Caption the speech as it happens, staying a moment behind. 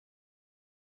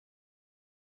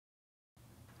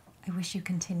I wish you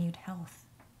continued health,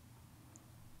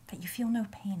 that you feel no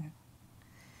pain,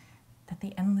 that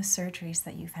the endless surgeries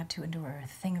that you've had to endure are a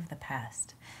thing of the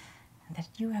past, and that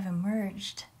you have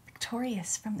emerged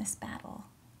victorious from this battle.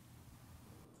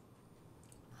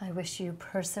 I wish you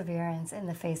perseverance in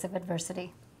the face of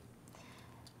adversity,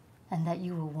 and that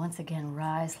you will once again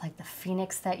rise like the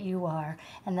phoenix that you are,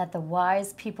 and that the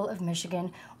wise people of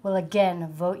Michigan will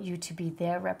again vote you to be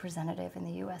their representative in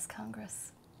the U.S.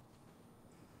 Congress.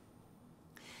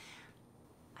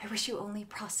 I wish you only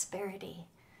prosperity,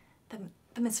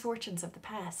 the misfortunes of the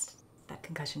past. That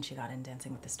concussion she got in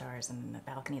Dancing with the Stars and the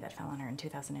balcony that fell on her in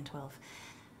 2012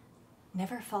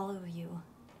 never follow you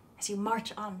as you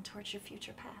march on towards your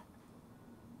future path.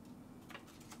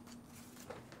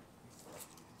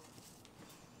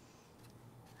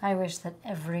 I wish that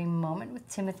every moment with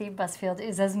Timothy Busfield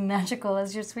is as magical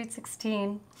as your Sweet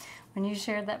 16 when you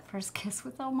shared that first kiss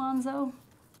with Almanzo.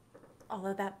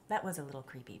 Although that was a little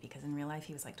creepy because in real life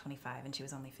he was like 25 and she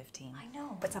was only 15. I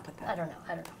know. What's up with that? I don't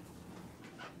know.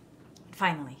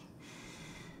 Finally,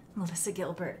 Melissa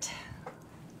Gilbert,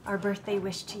 our birthday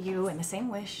wish to you and the same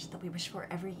wish that we wish for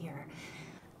every year.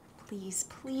 Please,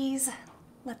 please,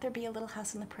 let there be a Little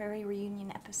House on the Prairie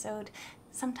reunion episode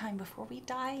sometime before we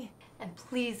die. And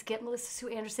please get Melissa Sue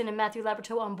Anderson and Matthew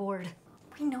Laberteau on board.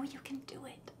 We know you can do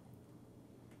it.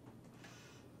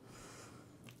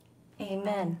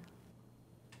 Amen.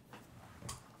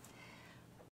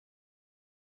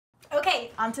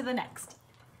 Okay, on to the next.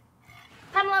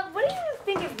 Pamela, what do you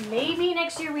think if maybe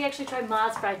next year we actually try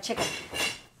Ma's fried chicken?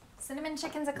 Cinnamon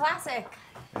chicken's a classic.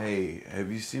 Hey, have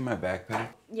you seen my backpack?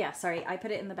 Yeah, sorry, I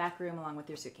put it in the back room along with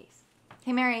your suitcase.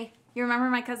 Hey Mary, you remember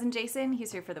my cousin Jason?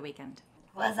 He's here for the weekend.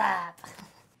 What's up?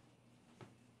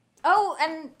 Oh,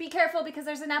 and be careful because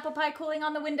there's an apple pie cooling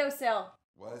on the windowsill.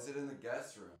 Why is it in the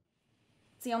guest room?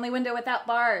 It's the only window without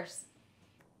bars.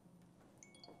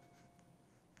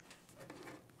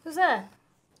 Who's that?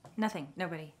 Nothing,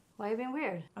 nobody. Why are you being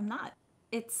weird? I'm not.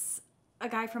 It's a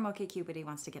guy from OkCupid. He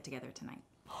wants to get together tonight.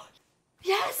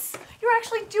 Yes! You're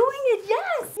actually doing it!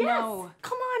 Yes! Yes! No.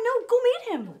 Come on, no, go meet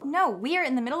him! No, we are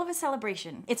in the middle of a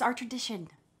celebration. It's our tradition.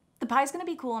 The pie's gonna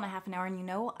be cool in a half an hour, and you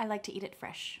know I like to eat it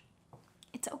fresh.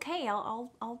 It's okay.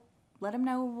 I'll let him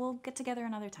know we'll get together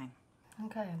another time.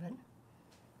 Okay, but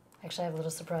actually I have a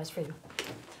little surprise for you.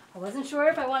 I wasn't sure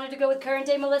if I wanted to go with current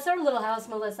day Melissa or Little House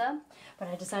Melissa, but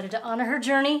I decided to honor her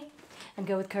journey and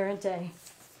go with current day.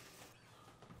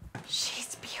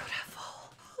 She's beautiful.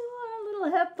 Oh, a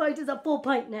little half pint is a full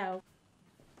pint now.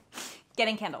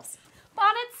 Getting candles.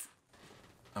 Bonnets?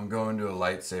 I'm going to a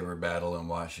lightsaber battle in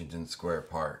Washington Square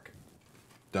Park.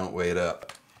 Don't wait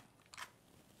up.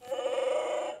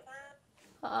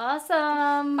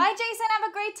 Awesome. Bye, Jason. Have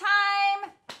a great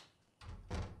time.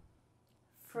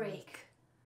 Freak.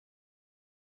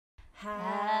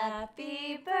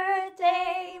 Happy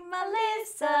birthday,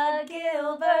 Melissa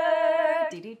Gilbert.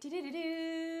 Do do do do do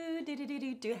do do do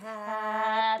do do.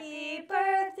 Happy